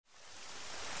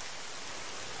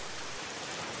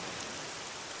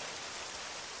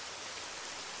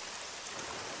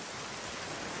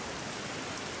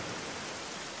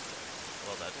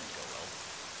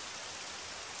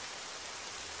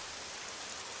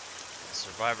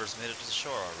Survivors made it to the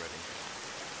shore already.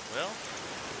 Well,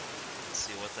 let's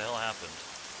see what the hell happened.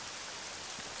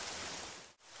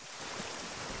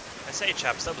 I say,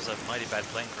 chaps, that was a mighty bad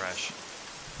plane crash.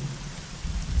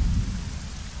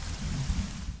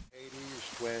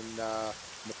 80s when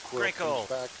Great McQuill comes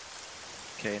back.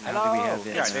 Okay, now do we have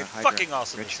It's fucking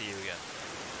awesome to see you again.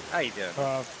 How you doing?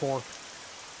 4.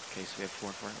 Okay, so we have 4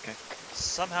 and 4, okay.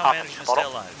 Somehow managing to stay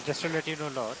alive. Just to let you know,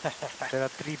 Lord, there are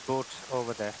 3 boats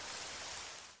over there.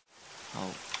 Oh,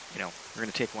 you know, we're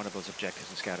going to take one of those objectives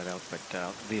and scout it out, but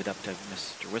leave it up to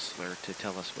Mr. Whistler to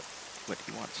tell us what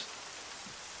he wants.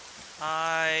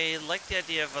 I like the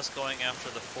idea of us going after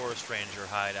the Forest Ranger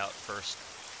hideout first.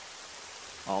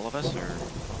 All of us, or?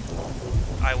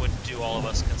 I would do all of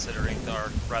us, considering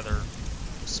our rather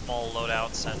small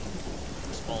loadouts and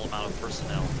small amount of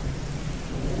personnel.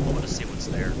 I want to see what's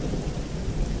there.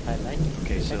 I like it.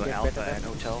 Okay, so Alpha and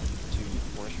Hotel to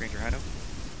Forest Ranger hideout?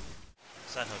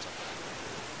 San Hotel.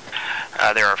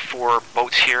 There are 4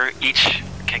 boats here. Each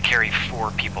can carry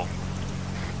 4 people.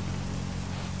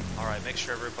 Alright, make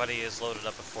sure everybody is loaded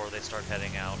up before they start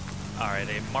heading out. Alright,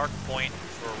 a mark point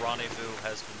for a rendezvous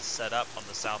has been set up on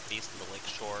the southeast of the lake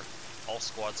shore. All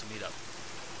squads meet up.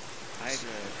 I'd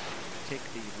take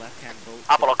the left-hand boat.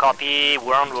 Apollo copy,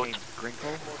 we're en route.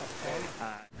 Grinkle.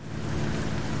 I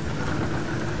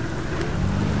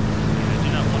do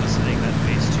not want us to take that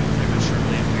phase too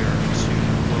prematurely if we are too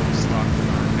low stock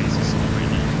for our base assault right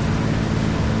now.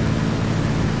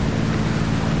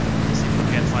 See if we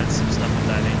can't find some stuff with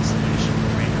that installation the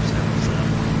Rangers have set up.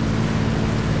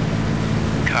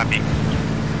 Copy.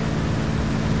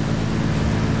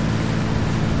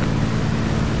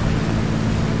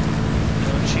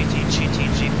 cheaty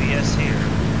GPS here.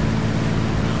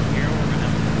 Here we're going to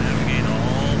have to navigate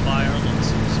all by our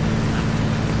lonesome. So we're going to have to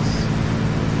do this.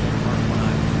 Little Mark 1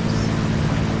 items.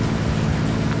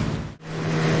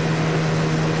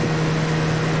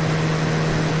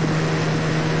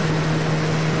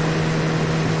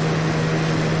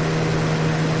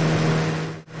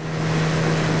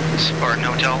 Spartan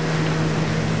Hotel.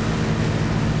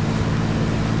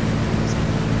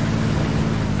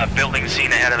 A building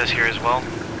scene ahead of us here as well.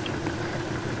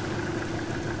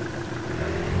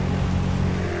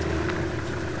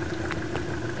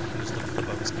 Just look for the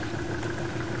boats.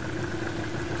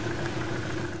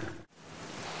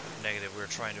 Negative, we're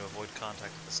trying to avoid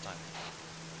contact at this time.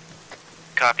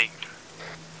 Copy.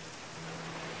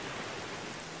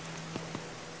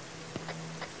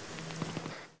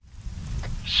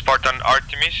 Spartan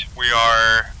Artemis, we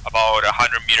are about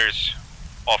 100 meters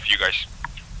off you guys.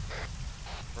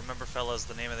 Remember, fellas,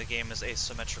 the name of the game is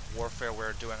asymmetric warfare.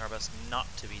 We're doing our best not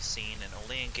to be seen and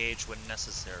only engage when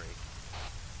necessary.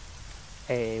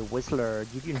 Hey, Whistler,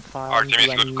 did you find Artemis,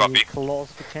 good any copy.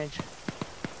 claws to change?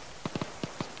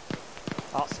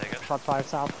 Oh, shot fire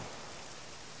south.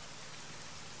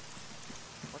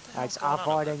 What the hell's Like, going on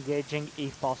avoid over there? engaging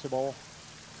if possible.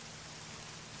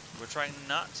 We're trying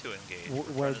not to engage.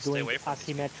 We're trying to stay doing away from these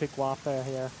people. asymmetric warfare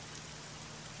here.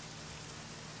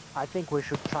 I think we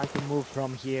should try to move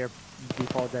from here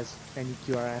before there's any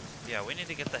QRF. Yeah, we need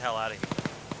to get the hell out of here.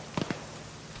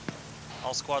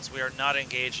 All squads, we are not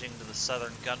engaging to the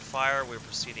southern gunfire. We're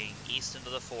proceeding east into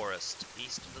the forest.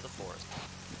 East into the forest.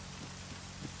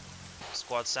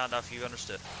 Squad, sound off, you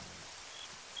understood.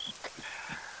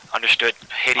 Understood.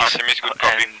 Hades Artemis, good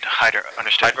copy. and Hydra.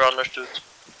 Understood. Hydra understood.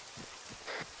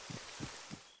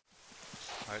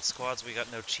 Alright, squads, we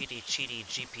got no cheaty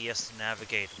GPS to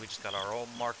navigate. We just got our own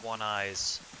Mark 1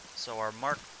 eyes. So our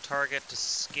mark target to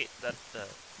skate that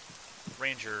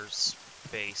Ranger's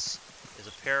base is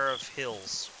a pair of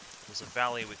hills. There's a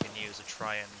valley we can use to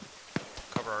try and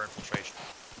cover our infiltration.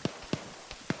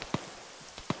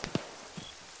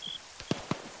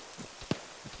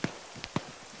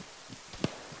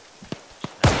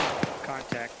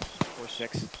 Contact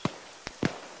 4-6.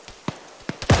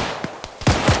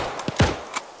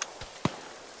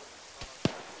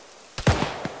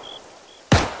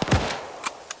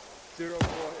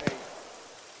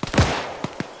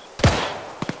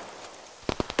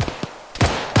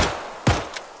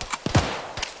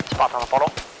 Spot on Apollo.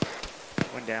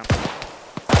 One down.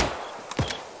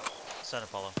 Send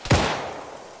Apollo.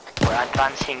 We're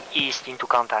advancing east into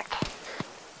contact.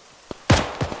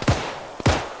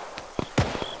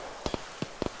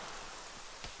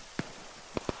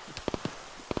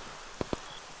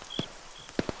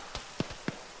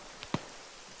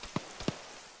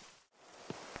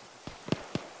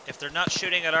 If they're not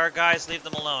shooting at our guys, leave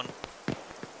them alone.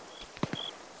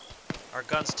 Our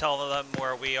guns tell them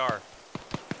where we are.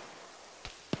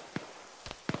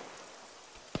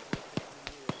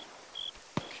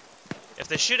 If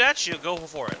they shoot at you, go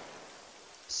for it.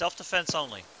 Self-defense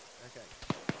only. Okay.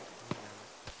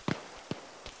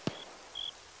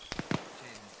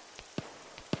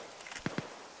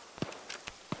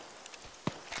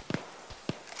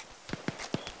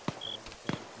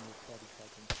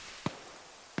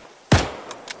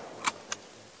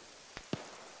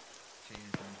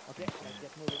 Okay, let's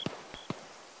get moving.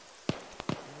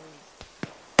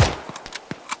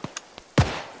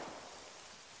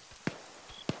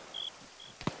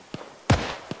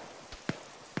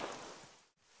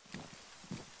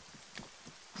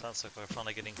 Sounds like we're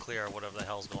finally getting clear of whatever the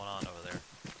hell's going on over there.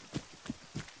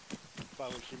 By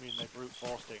which you mean they brute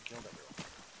forced it and killed everyone.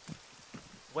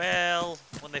 Well,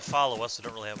 when they follow us, we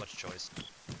don't really have much choice.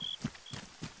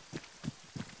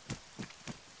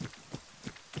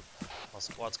 While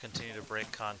squads continue to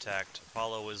break contact,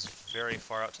 Apollo is very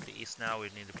far out to the east now. We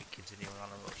need to be continuing on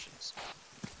our motions.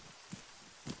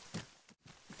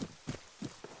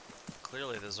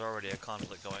 Clearly, there's already a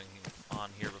conflict going on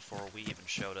here before we even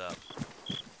showed up.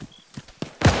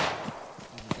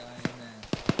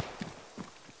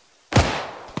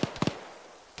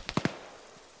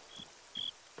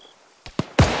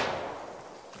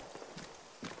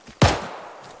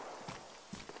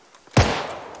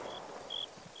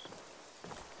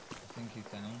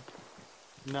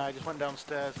 No, I just went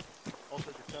downstairs.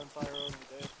 Also, return fire on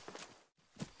the dead.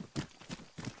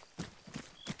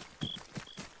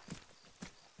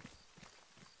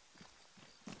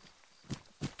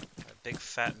 That big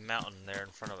fat mountain there in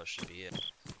front of us should be it.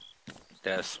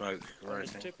 There's smoke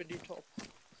rising. Tippity top.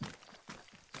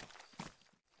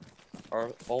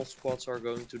 All squads are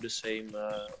going to the same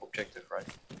objective, right?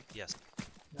 Yes.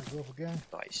 Let's go again.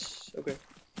 Nice. Okay.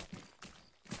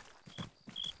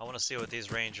 I want to see what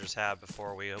these rangers have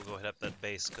before we go hit up that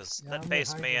base, because Yeah, that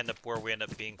base may end up where we end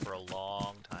up being for a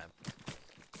long time.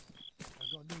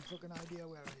 I've got no fucking idea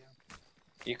where I am.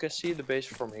 You can see the base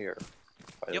from here,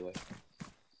 by the way.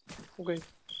 Okay.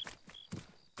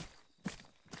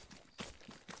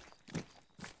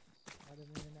 I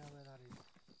don't even know where that is.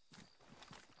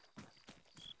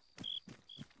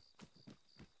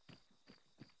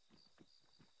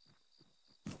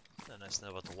 Nice to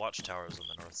know about the watchtowers on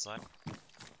the north side.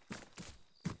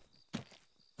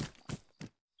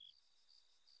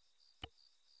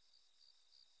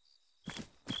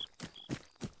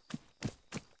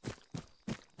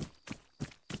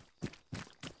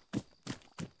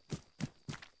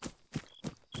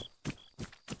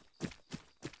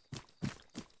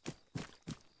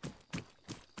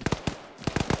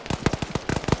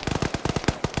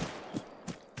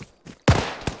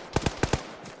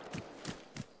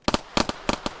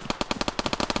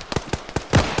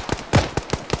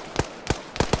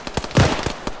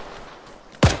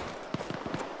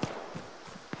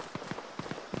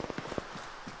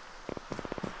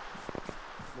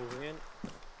 Moving in.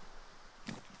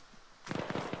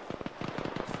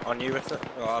 On you with it?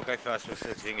 Oh, I'll go first with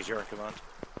it, seeing as you're in command.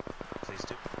 Please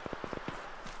do.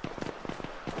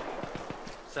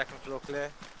 Second floor clear.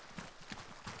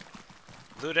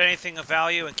 Loot anything of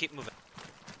value and keep moving.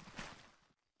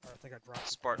 I think I dropped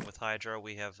Spartan with Hydra,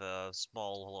 we have a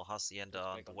small little hacienda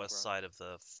on the west side of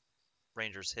the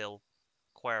Rangers Hill,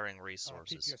 acquiring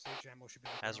resources. PPSH ammo should be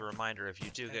on As a ground. reminder, if you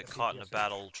do And get the caught in a PPSH.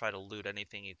 battle, try to loot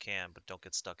anything you can, but don't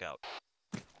get stuck out.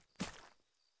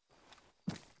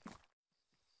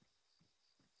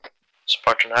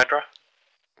 Spartan Hydra.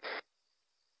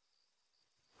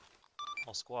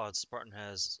 All squads, Spartan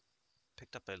has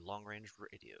picked up a long-range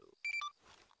radio.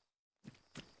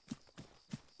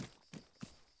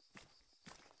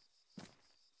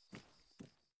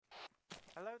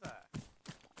 Hello there.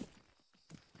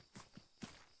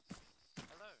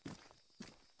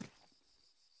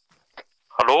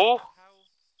 Hello.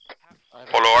 Hello?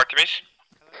 Follow Artemis.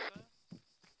 Hello, sir.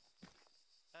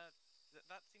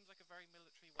 That seems like a very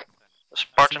military weapon.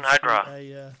 Spartan Hydra. Do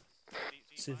you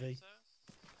Civvy. mind, sir?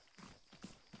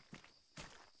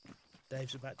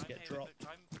 Dave's about to I'm get here dropped.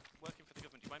 I'm working for the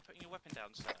government. Do you mind putting your weapon down,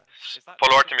 sir? Is that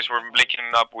Follow Artemis, we're linking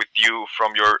up with you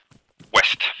from your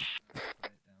west.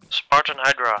 Spartan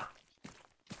Hydra.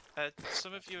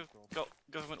 Some of you have got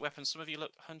government weapons. Some of you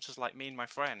look hunters like me and my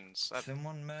friends.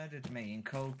 Someone murdered me in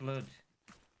cold blood.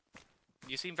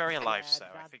 You seem very alive, Yeah, sir.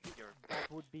 I that- think you're.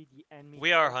 That would be the enemy.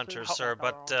 We are forces hunters, that sir, are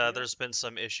but around here. there's been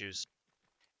some issues.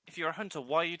 If you're a hunter,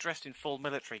 why are you dressed in full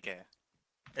military gear?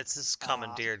 It's this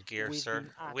commandeered gear, we've sir.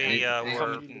 been We It-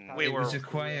 were it- we it were was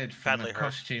acquired from badly a hurt.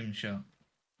 costume shop.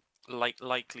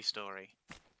 Likely story.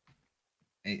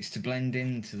 It's to blend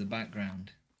into the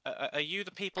background. Are you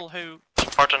the people who?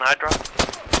 Spartan Hydra.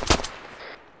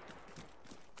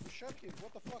 Shut you,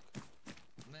 what the fuck?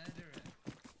 Murderer.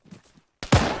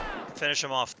 Finish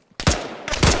him off.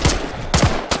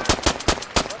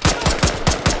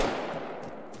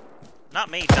 Not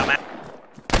me, dumbass.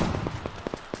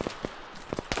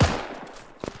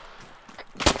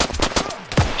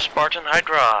 Spartan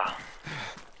Hydra.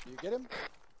 You get him?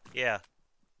 Yeah.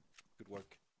 Good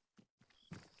work.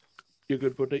 You're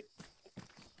good, buddy.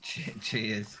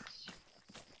 Cheers.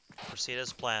 Proceed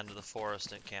as planned to the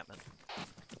forest encampment.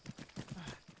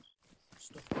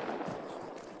 Stuff.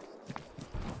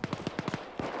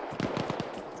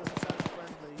 Doesn't sound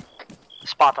friendly.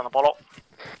 Spartan Apollo.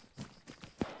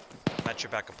 Match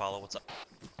your back, Apollo. What's up?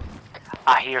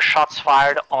 I hear shots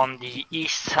fired on the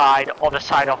east side, other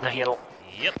side of the hill.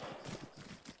 Yep.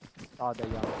 Oh, there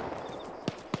you are.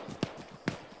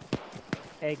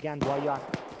 Hey, Gan, where you are?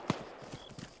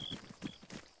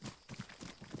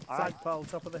 Flagpole,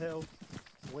 top of the hill.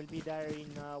 We'll be there in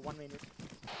 1 minute.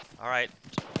 Alright.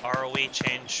 ROE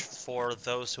change for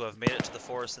those who have made it to the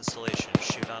forest installation.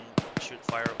 Shoot,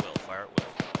 fire at will. Fire at will.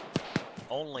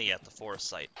 Only at the forest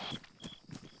site.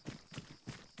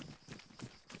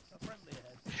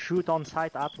 Shoot on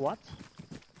sight at what?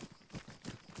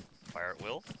 Fire at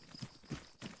will.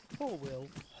 Poor Will.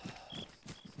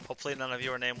 Hopefully none of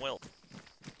you are named Will.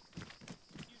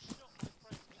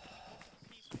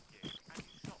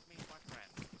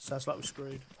 Sounds like we're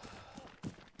screwed.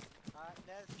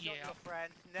 Nez shot your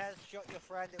friend. Nez shot your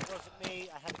friend. It wasn't me.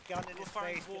 I had a gun in his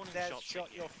face, but Nez shot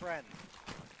your friend.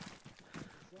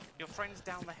 Your friends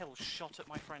down the hill shot at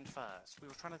my friend first. We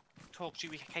were trying to talk to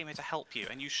you. We came here to help you,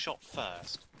 and you shot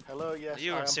first. Hello, yes.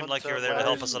 You I didn't am seem like you Hunter. were there to Where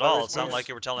help is- us at where all. is It sounded Nez? like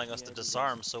you were telling us to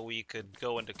disarm so we could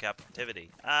go into captivity.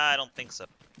 I don't think so.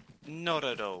 Not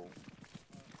at all.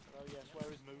 Oh yes,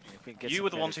 where is Moose? If we can get You some were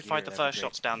the ones who better fired gear, the that'd first be great.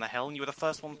 shots down the hill, and you were the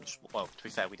first one. Well, to be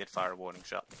fair, we did fire a warning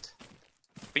shot.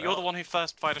 But you're Well, the one who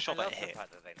first fired a shot I that love hit. the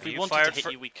fact that they If we You wanted fired to hit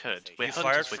fir- you, we could. We're You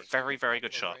hunters fired with very, very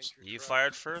good shots. You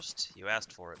fired first. You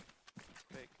asked for it.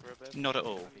 Not at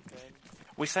all.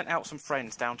 We sent out some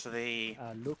friends down to the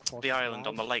island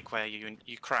on the lake where you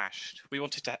crashed. We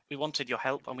wanted your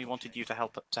help, and we wanted you to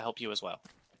help you as well.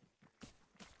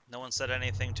 No one said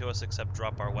anything to us except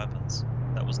drop our weapons.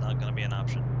 That was not going to be an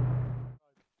option.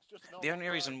 The only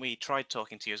reason we tried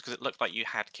talking to you is because it looked like you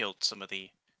had killed some of the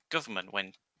government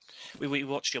when we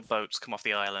watched your boats come off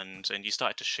the island and you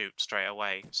started to shoot straight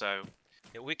away. So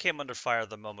Yeah, we came under fire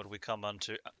the moment we come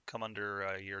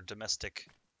under your domestic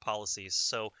policies.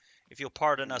 So if you'll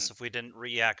pardon us if we didn't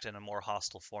react in a more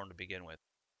hostile form to begin with.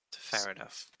 fair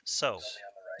enough. So,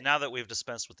 now that we've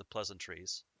dispensed with the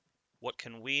pleasantries, what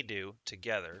can we do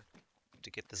together to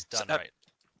get this done right?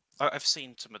 I've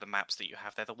seen some of the maps that you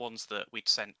have. They're the ones that we'd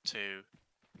sent to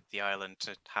the island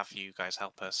to have you guys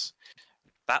help us.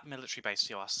 That military base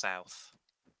to our south,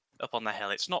 up on the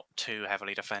hill, it's not too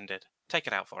heavily defended. Take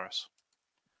it out for us.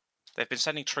 They've been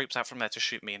sending troops out from there to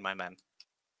shoot me and my men.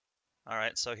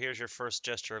 Alright, so here's your first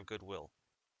gesture of goodwill.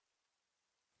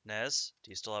 Nez, do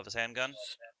you still have his handgun?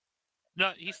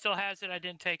 No, he still has it. I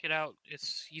didn't take it out.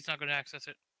 He's not going to access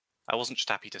it. I wasn't just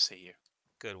happy to see you.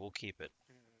 Good, we'll keep it.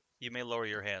 You may lower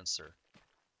your hand, sir.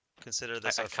 Consider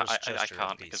this I our first gesture I of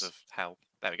can't peace. because of how...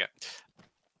 There we go.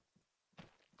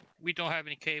 We don't have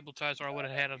any cable ties, or I would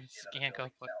have had him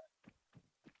handcuffed. But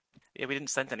Yeah, we didn't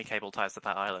send any cable ties to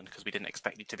that island because we didn't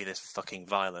expect you to be this fucking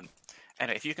violent.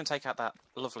 Anyway, if you can take out that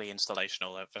lovely installation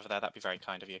all over there, that'd be very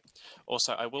kind of you.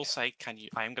 Also, I will say, I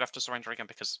am going to have to surrender again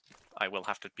because I will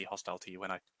have to be hostile to you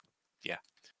when I... Yeah.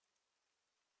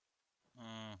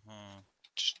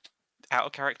 Just out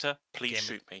of character, please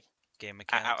shoot me. Game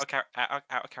mechanics.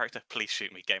 Out of character, please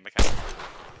shoot me. Game mechanics.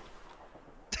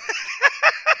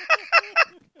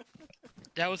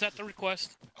 that was at the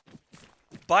request.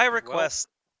 By request,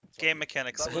 game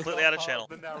mechanics That was completely not out of part channel.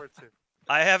 the narrative.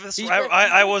 I have this. We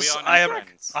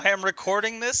I am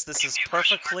recording this. This is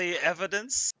perfectly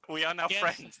evidence. We are now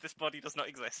friends. This body does not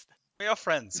exist. We are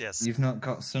friends. Yes. You've not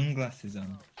got sunglasses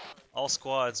on. All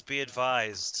squads, be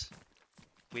advised.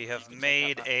 We have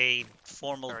made a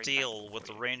formal deal with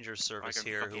the Ranger Service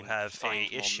here, who have a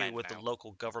issue with the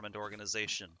local government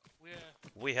organization.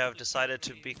 We have decided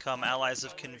to become allies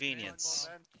of convenience.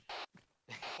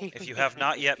 If you have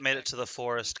not yet made it to the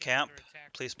forest camp,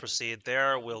 please proceed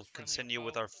there. We'll continue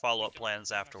with our follow-up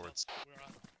plans afterwards.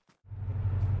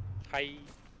 Hi.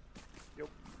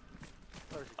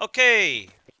 Okay.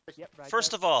 Yep, right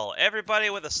First of all, everybody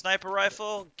with a sniper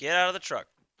rifle, get out of the truck.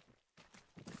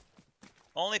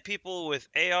 Only people with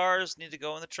ARs need to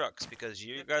go in the trucks, because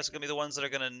you guys are going to be the ones that are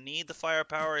going to need the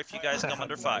firepower if you guys come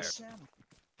under fire.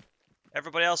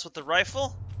 Everybody else with the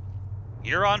rifle,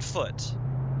 you're on foot.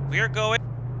 We are going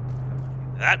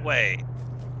that way.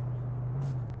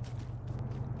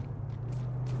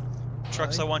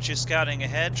 Trucks, I want you scouting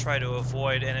ahead. Try to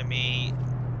avoid enemy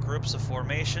groups of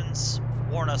formations.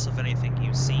 Warn us of anything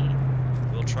you see.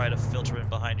 We'll try to filter in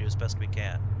behind you as best we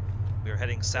can. We are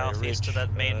heading southeast to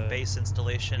that main base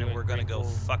installation, and we're gonna go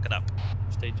fuck it up.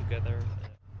 Stay together.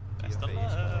 Best of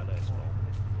luck.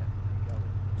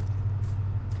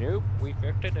 Nope, we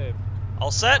fixed it.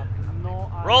 All set?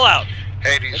 Roll out!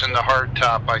 Hades in the hard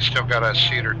top. I still got a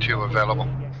seat or two available.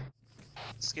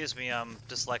 Excuse me, I'm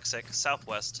dyslexic.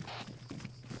 Southwest.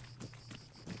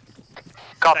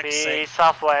 Copy,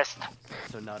 southwest.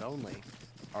 So not only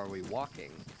are we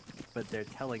walking, but they're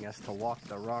telling us to walk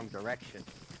the wrong direction.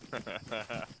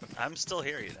 I'm still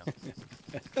here, you know.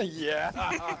 Yeah.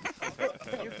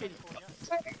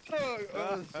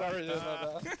 Oh, sorry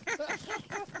about that.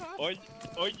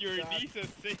 on your knees and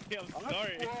say I'm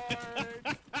sorry.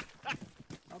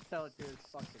 I'll tell it to his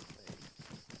fucking face.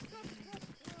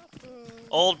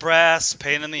 Old brass,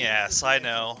 pain in the ass, I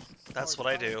know. That's what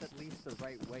I do. At least the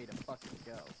right way to fucking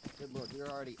go. Good lord, we're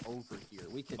already over here.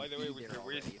 We could. By the way, we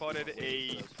spotted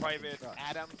a private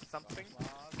Adam something.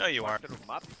 No, you aren't.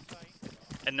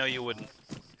 And no, you wouldn't.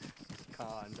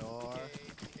 Condor.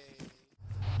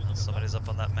 Somebody's up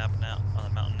on that map now, on the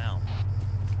mountain now.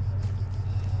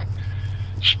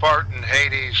 Spartan,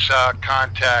 Hades,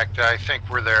 contact. I think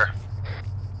we're there.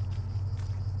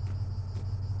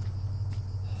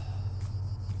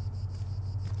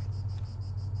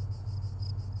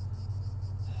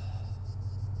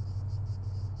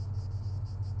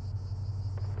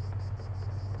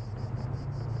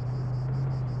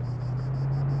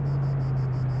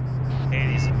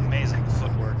 Hades, amazing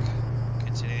footwork.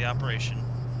 Continue the operation.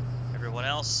 Everyone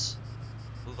else,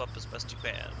 move up as best you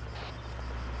can.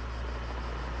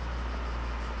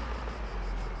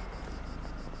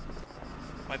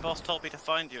 My boss told me to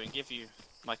find you and give you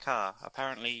my car.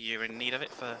 Apparently you're in need of it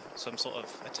for some sort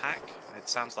of attack. It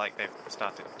sounds like they've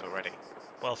started already.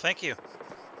 Well, thank you.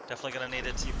 Definitely gonna need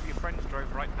it. Your friends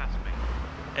drove right past me.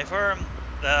 Hey, firm.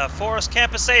 The forest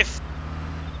camp is safe.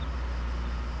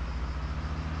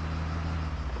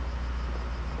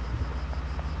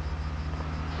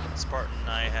 Spartan and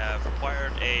I have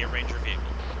acquired a Ranger vehicle.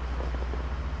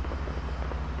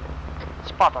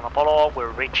 Spartan Apollo, we're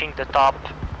reaching the top,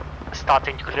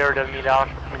 starting to clear the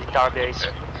military base.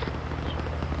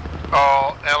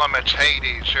 All elements,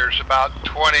 Hades. There's about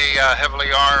 20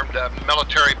 heavily armed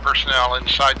military personnel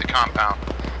inside the compound.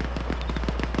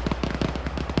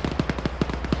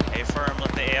 A firm,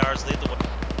 let the ARs lead the way.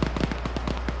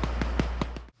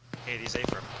 Hades, A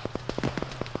firm.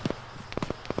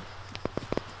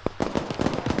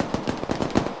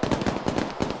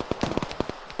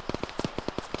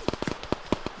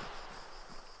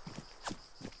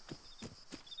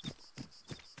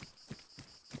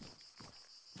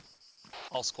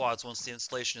 All squads, once the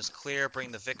installation is clear,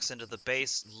 bring the VIX into the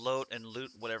base, load and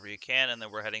loot whatever you can, and then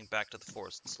we're heading back to the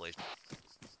forest installation.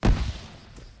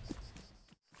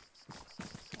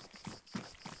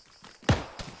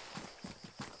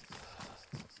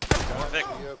 Vic.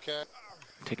 You okay?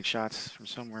 Taking shots from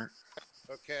somewhere.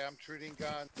 Okay, I'm treating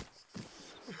gun.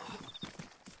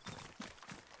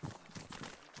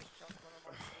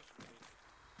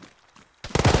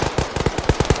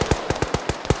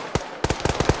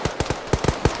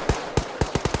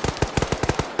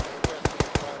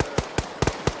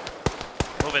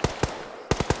 Move it.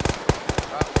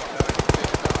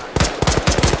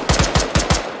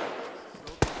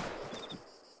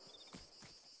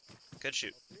 Good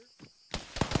shoot.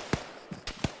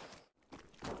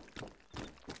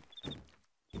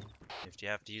 If you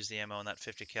have to use the ammo in that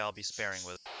 50 cal, be sparing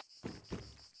with it.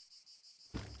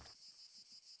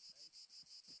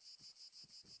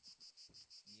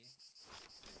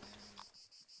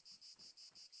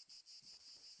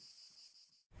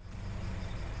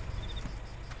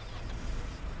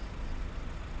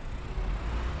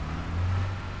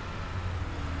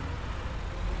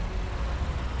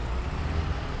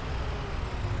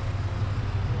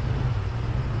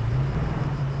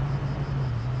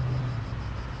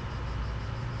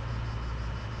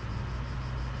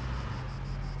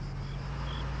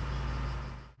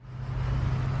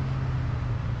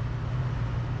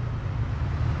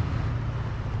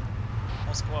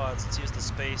 All squads, let's use the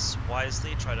space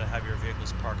wisely. Try to have your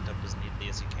vehicles parked up as neatly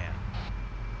as you can.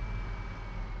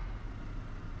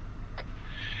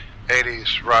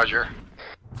 Hades, roger.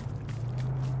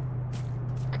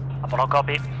 Apollo,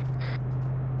 copy.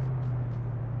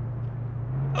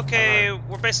 Okay,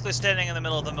 we're basically standing in the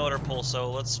middle of the motor pool,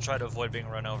 so let's try to avoid being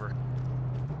run over.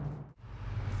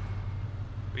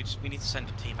 We need to send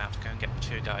a team out to go and get the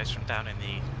two guys from down in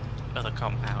the other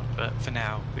compound, but for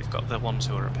now, we've got the ones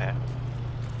who are up here.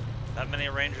 That many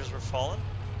Rangers were fallen?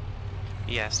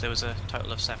 Yes, there was a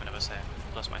total of 7 of us here,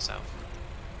 plus myself.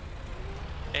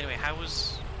 Anyway, how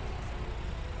was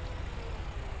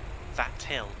that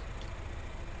hill?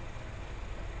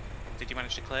 Did you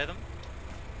manage to clear them?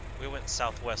 We went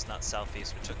southwest, not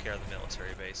southeast. We took care of the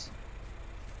military base.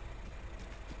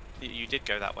 You did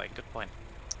go that way, good point.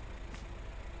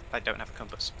 I don't have a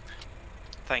compass.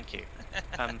 Thank you.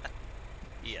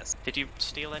 Yes. Did you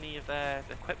steal any of their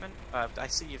equipment? I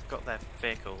see you've got their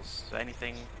vehicles.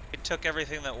 Anything? We took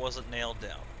everything that wasn't nailed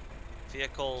down.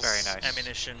 Vehicles, Very nice.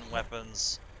 ammunition,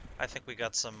 weapons. I think we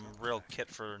got some real kit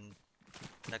for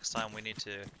next time we need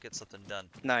to get something done.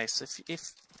 Nice.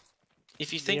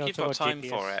 If you think you've got time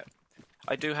for it,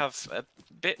 I do have a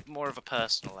bit more of a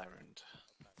personal errand.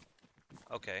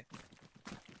 Okay.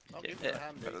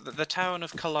 The town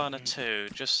of Kalana 2,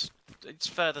 it's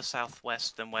further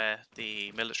southwest than where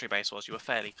the military base was. You were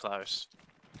fairly close.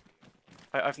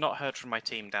 I've not heard from my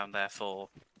team down there for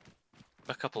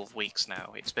a couple of weeks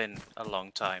now. It's been a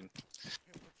long time.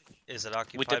 Is it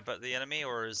occupied by the enemy,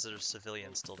 or is there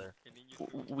civilians still there?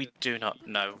 We do not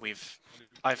know.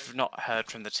 I've not heard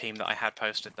from the team that I had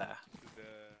posted there.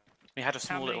 We had a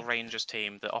small little Rangers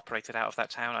team that operated out of that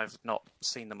town. I've not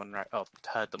seen them on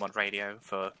heard them on radio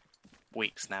for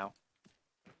weeks now.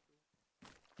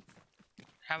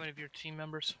 How many of your team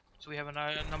members? So we have a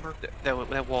number? There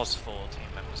was 4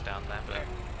 team members down there,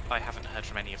 but I haven't heard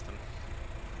from any of them.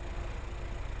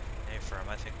 Hey, firm,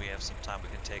 I think we have some time we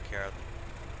can take care of them.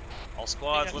 All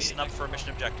squads, listen up for a mission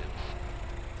objective.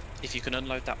 If you can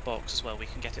unload that box as well, we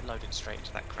can get it loaded straight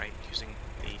into that crate using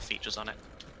the features on it.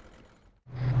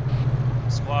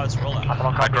 Squads, roll out.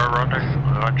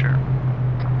 Roger.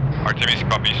 Artemis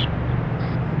copies.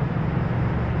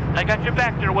 I got your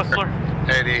back there, Whistler.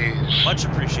 Hades. Much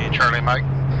appreciated. Charlie Mike.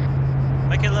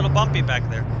 Make it a little bumpy back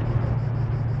there.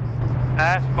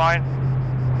 That's fine.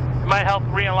 It might help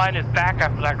realign his back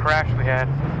after that crash we had.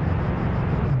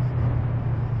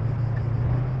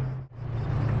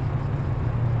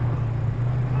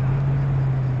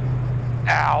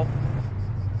 Ow.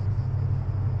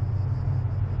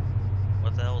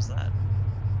 What the hell was that?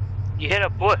 You hit a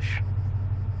bush.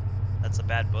 That's a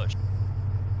bad bush.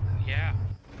 Yeah.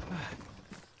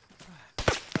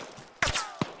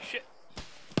 Shit.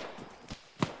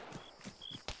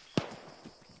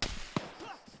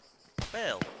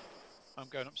 Well, I'm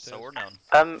going upstairs. so we're known.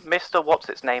 Mr.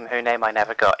 What's-its-name, who name I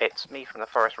never got, it's me from the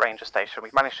Forest Ranger Station.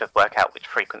 We've managed to work out which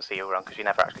frequency you were on, because you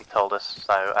never actually told us.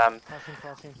 So,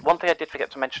 one thing I did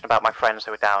forget to mention about my friends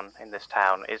who were down in this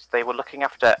town is they were looking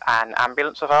after an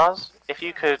ambulance of ours. If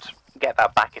you could get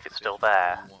that back if it's still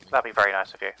there, that'd be very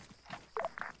nice of you.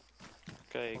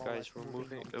 Okay, guys,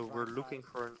 we're looking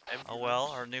for an ambulance. Oh well,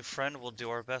 our new friend will do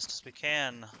our best as we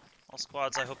can. All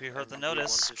squads, I hope you heard the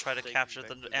notice. Try to capture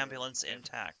the ambulance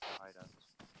intact.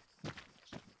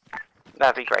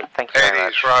 That'd be great. Thank you very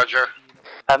much. Roger.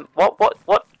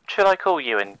 What should I call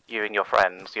you and your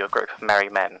friends, your group of merry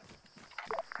men?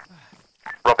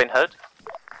 Robin Hood?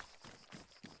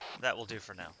 That will do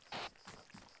for now.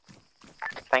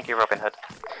 Thank you, Robin Hood.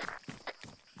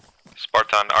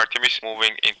 Spartan Artemis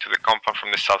moving into the compound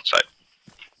from the south side.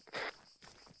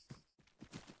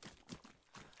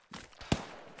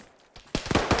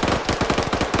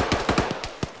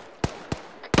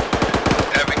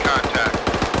 Having contact.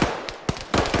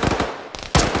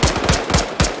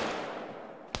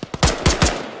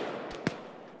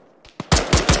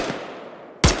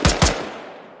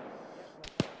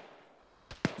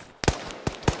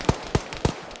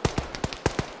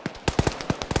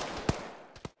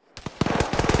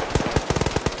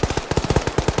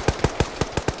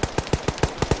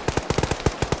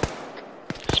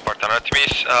 Spartan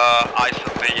Artemis, eyes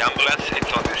on the ambulance.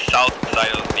 It's on the south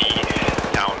side of the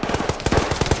town.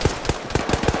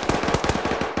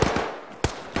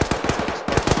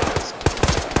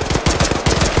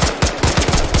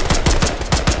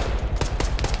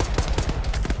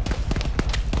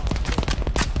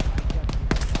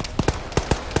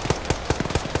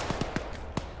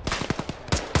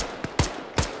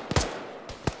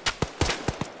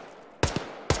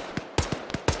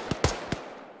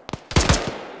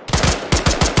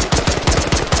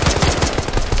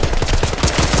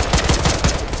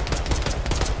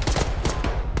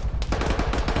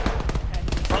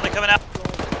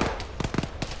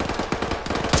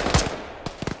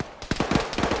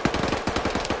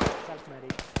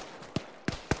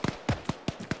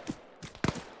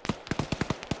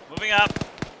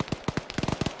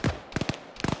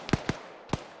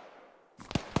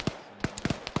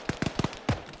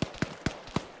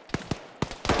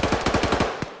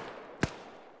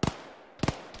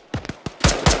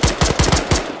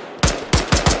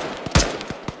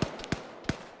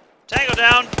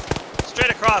 down.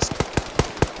 Straight across.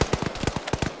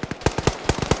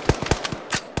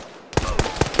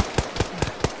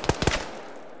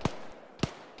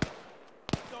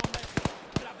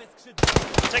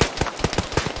 Take it.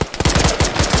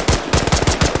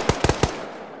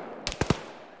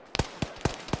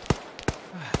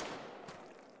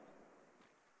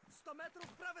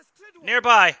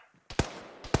 Nearby.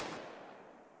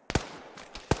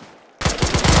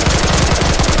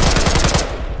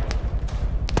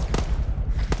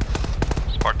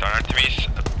 Spartan Artemis,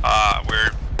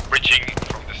 we're bridging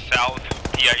from the south.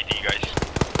 PID, guys.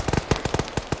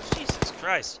 Jesus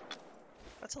Christ.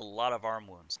 That's a lot of arm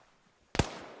wounds.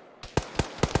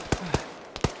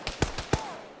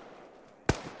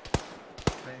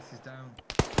 Base is down.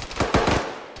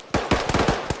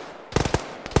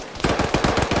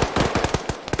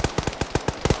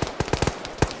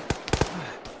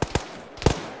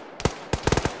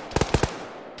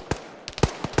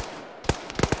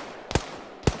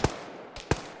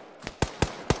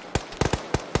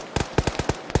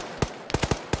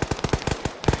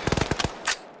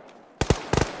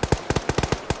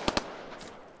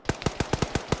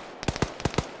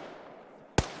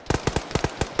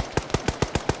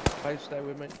 Stay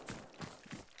with me. Give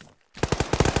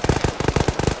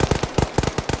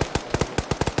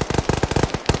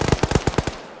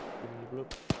me the blue.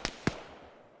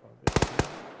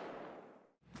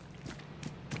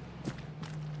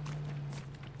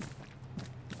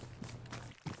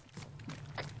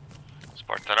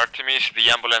 Spartan Artemis, the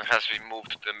ambulance has been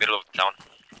moved to the middle of town.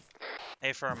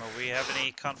 Hey Firma, we have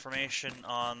any confirmation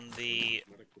on the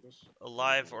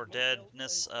alive or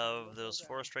deadness of those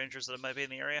forest rangers that might be in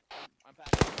the area?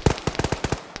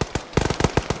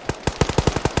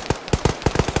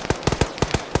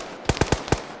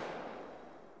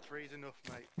 Three's enough,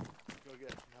 mate. Go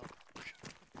get some help.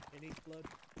 He needs blood.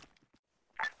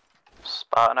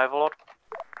 Spartan Overlord.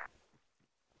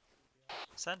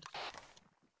 Send.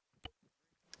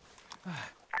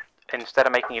 Instead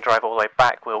of making you drive all the way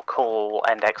back, we'll call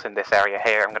Index in this area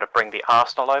here. I'm going to bring the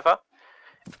arsenal over.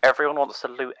 Everyone wants to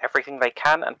loot everything they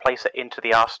can and place it into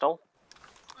the arsenal.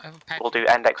 We'll do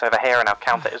Index over here, and I'll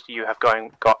count it as you have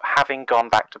having gone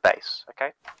back to base.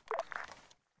 Okay.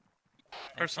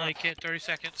 Personally, kit, 30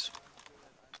 seconds.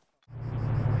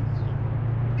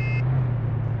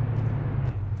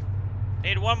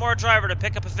 Need one more driver to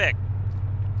pick up a Vic.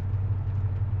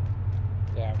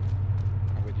 Yeah,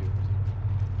 I'm with you.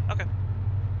 Okay.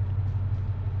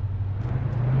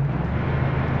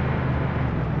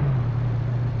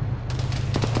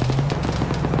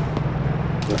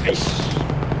 Nice.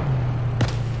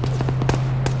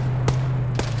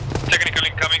 Technical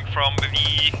incoming from the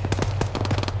east.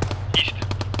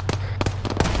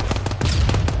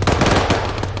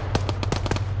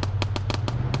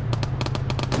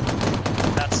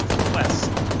 That's the west.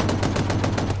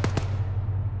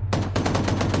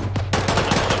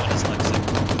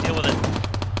 Deal with it.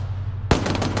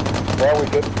 Yeah, we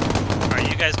good. Alright,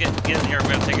 you guys get in here.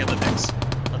 We're gonna take Olympics.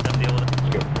 Let them deal with it.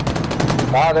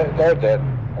 Nah, they're dead.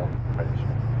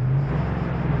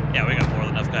 Yeah, we got more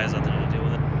than enough guys out there to deal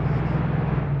with it.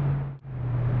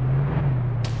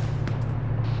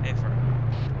 Hey, for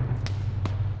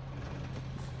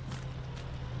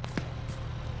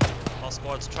all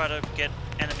squads, try to get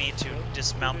enemy to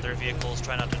dismount their vehicles.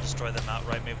 Try not to destroy them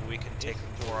outright. Maybe we can take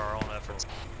them for our own efforts.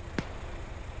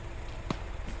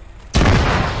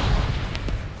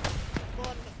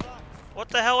 What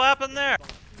the hell happened there?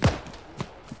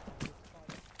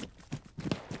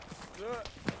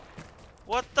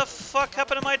 What the fuck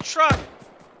happened to my truck?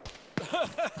 Oh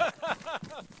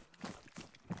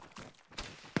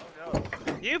no.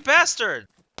 You bastard!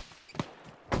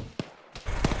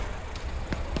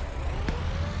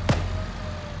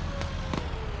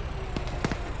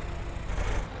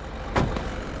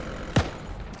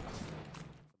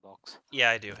 Box. Yeah,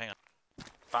 I do. Hang on.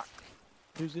 Fuck.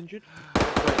 Who's injured?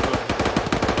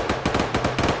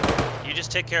 You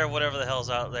just take care of whatever the hell's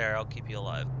out there. I'll keep you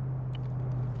alive.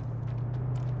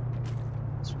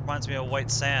 This reminds me of White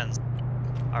Sands.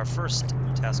 Our first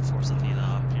Task Force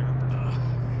Athena, if you remember.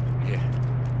 Yeah.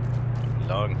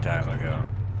 Long time ago.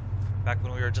 Back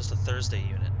when we were just a Thursday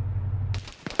unit.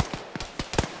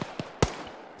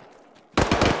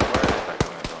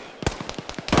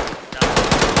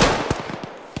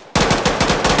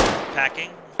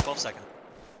 Packing, 12 seconds.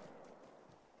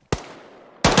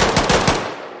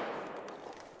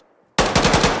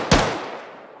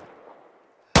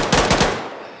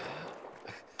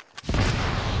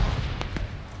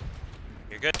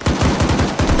 You're good.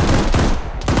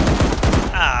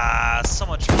 Ah, so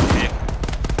much pick.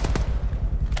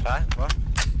 What?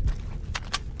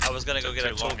 I was gonna go get a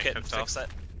Too long, it toolkit and cooked fix off. that.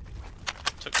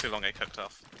 Took too long, it cooked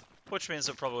off. Which means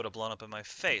it probably would have blown up in my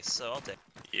face, so I'll take it.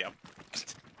 Yep.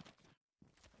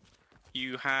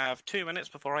 You have 2 minutes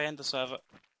before I end the server.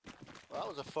 That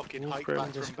was a fucking hike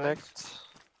back from base.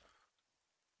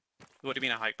 What do you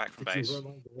mean a hike back from base?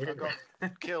 I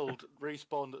got killed,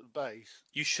 respawned at the base.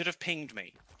 You should have pinged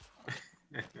me.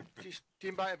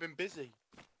 You might have been busy.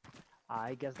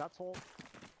 I guess that's all.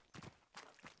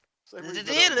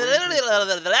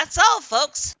 That's all,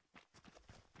 folks.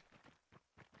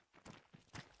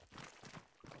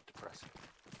 Depressing.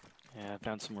 Yeah, I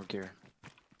found some more gear.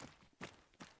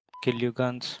 Kill you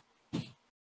guns.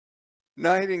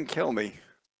 No, he didn't kill me.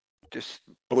 Just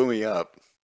blew me up.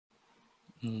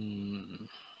 Yeah,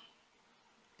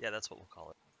 that's what we'll call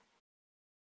it.